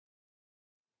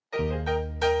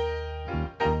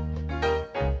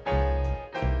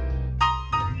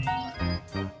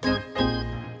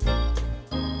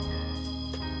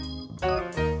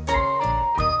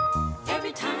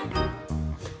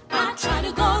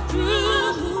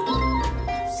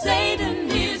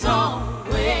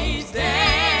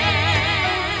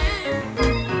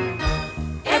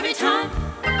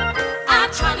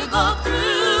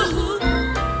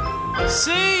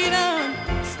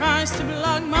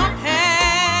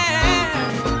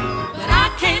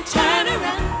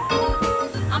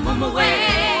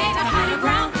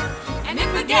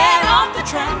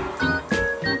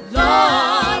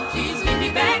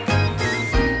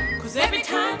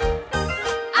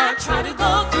try to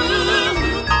go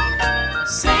through,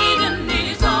 Satan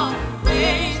is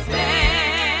always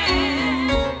there.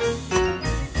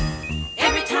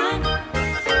 Every time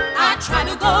I try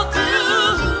to go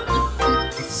through,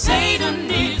 Satan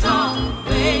is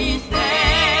always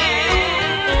there.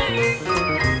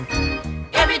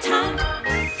 Every time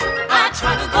I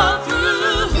try to go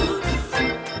through,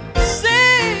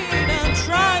 Satan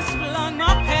tries to block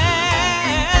my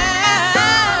path.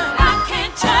 I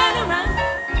can't turn around,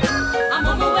 I'm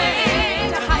on my way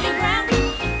to higher ground.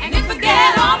 And if I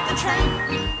get off the train,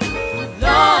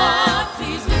 Lord,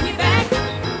 please lead me back.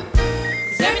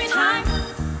 'Cause every time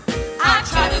I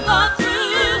try to go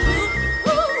through,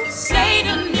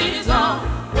 Satan is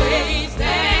always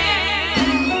there.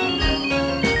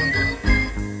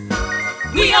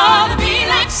 We ought to be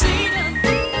like Satan.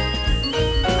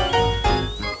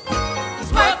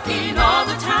 He's working all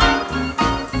the time.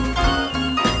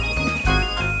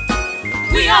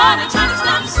 We ought to try to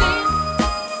stop sin.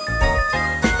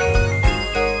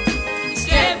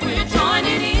 Instead we're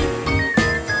joining in.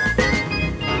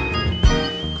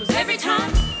 'Cause every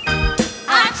time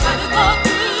I try to go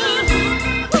through,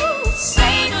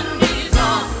 Satan is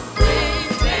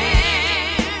always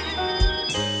there.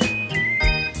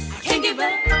 I can't give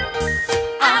up,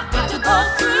 I've got to go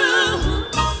through.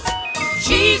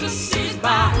 Jesus is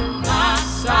by my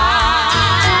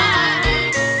side.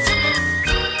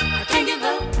 I can't give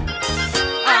up,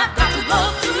 I've got to go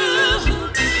through.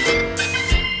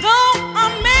 Though I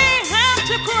may have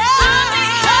to cry,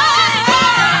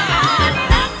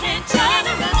 I can't turn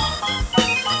around,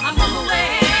 I'm on my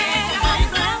way to higher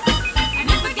ground. And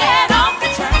if I get off the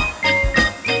track,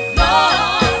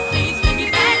 Lord, please lead me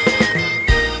back.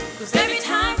 'Cause every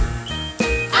time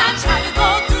I try to go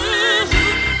through,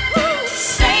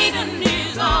 Satan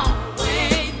is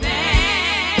always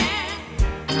there.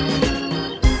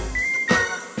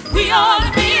 We ought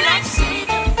to be like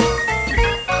Satan.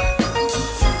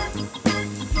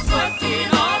 He's working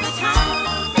all the time.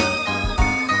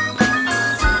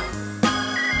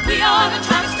 We ought to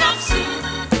try to stop sin.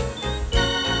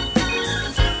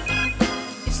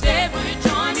 Instead we're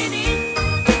joining in.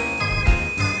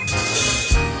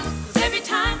 'Cause every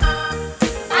time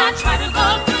I try to go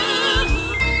through,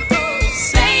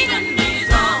 Satan is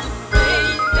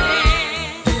always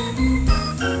there.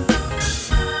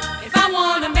 If I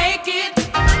want to make it,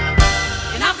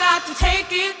 then I've got to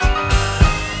take it.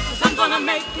 'Cause I'm gonna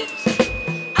make it,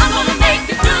 I'm gonna make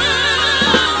it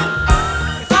through.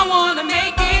 If I want to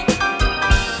make it,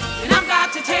 then I've got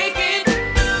to take it.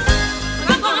 'Cause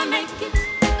I'm gonna make it,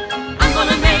 I'm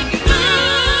gonna make it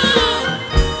through.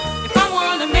 If I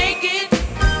want to make it,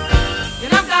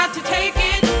 then I've got to take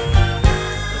it.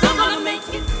 'Cause I'm gonna make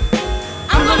it,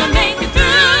 I'm gonna make it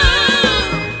through.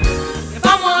 If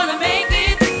I want to make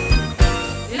it,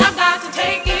 then I've got to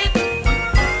take it.